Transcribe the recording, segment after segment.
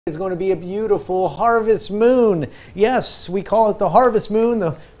Is going to be a beautiful harvest moon. Yes, we call it the harvest moon,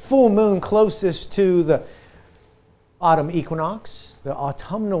 the full moon closest to the autumn equinox. The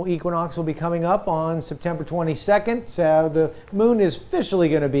autumnal equinox will be coming up on September 22nd. So the moon is officially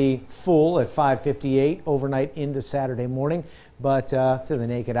going to be full at 5:58 overnight into Saturday morning. But to the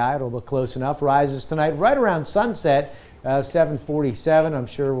naked eye, it'll look close enough. Rises tonight right around sunset. 7:47. I'm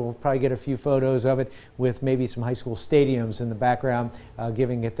sure we'll probably get a few photos of it with maybe some high school stadiums in the background,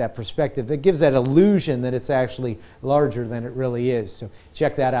 giving it that perspective. That gives that illusion that it's actually larger than it really is. So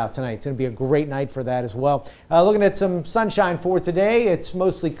check that out tonight. It's going to be a great night for that as well. Looking at some sunshine for today. It's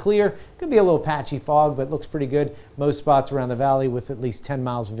mostly clear. Could be a little patchy fog, but looks pretty good. Most spots around the valley with at least 10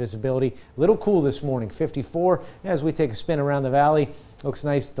 miles of visibility. A little cool this morning, 54. As we take a spin around the valley, looks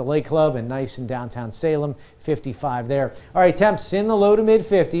nice at the Lake Club and nice in downtown Salem, 55 there. All right, temps in the low to mid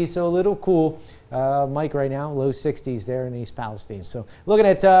 50s, so a little cool. Mike right now, low 60s there in East Palestine. So looking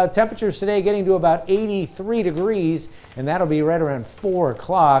at temperatures today getting to about 83 degrees, and that'll be right around 4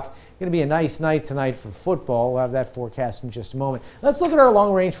 o'clock. Going to be a nice night tonight for football. We'll have that forecast in just a moment. Let's look at our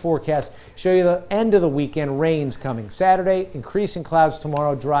long-range forecast, show you the end of the weekend. Rains coming Saturday, increasing clouds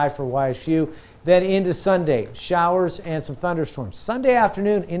tomorrow, dry for YSU. Then into Sunday, showers and some thunderstorms. Sunday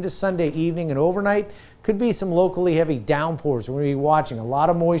afternoon into Sunday evening and overnight, could be some locally heavy downpours. We're going to be watching a lot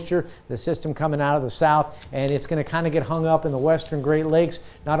of moisture, the system coming out of the south, and it's going to kind of get hung up in the western Great Lakes,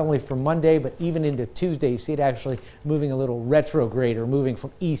 not only for Monday, but even into Tuesday. You see it actually moving a little retrograde or moving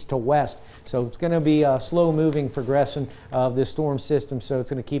from east to west. So it's going to be a slow moving progression of this storm system, so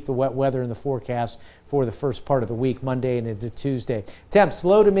it's going to keep the wet weather in the forecast for the first part of the week, Monday and into Tuesday. Temps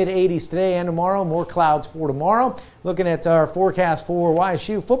low to mid 80s today and tomorrow. More clouds for tomorrow. Looking at our forecast for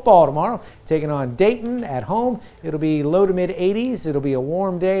YSU football tomorrow, taking on Dayton at home. It'll be low to mid 80s. It'll be a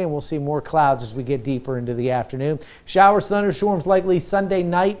warm day, and we'll see more clouds as we get deeper into the afternoon. Showers, thunderstorms likely Sunday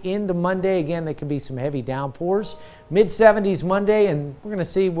night into Monday. Again, there could be some heavy downpours. Mid 70s Monday, and we're going to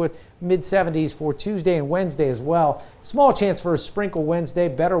see with mid 70s for Tuesday and Wednesday as well. Small chance for a sprinkle Wednesday.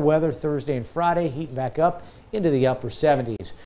 Better weather Thursday and Friday. Heating back up into the upper 70s.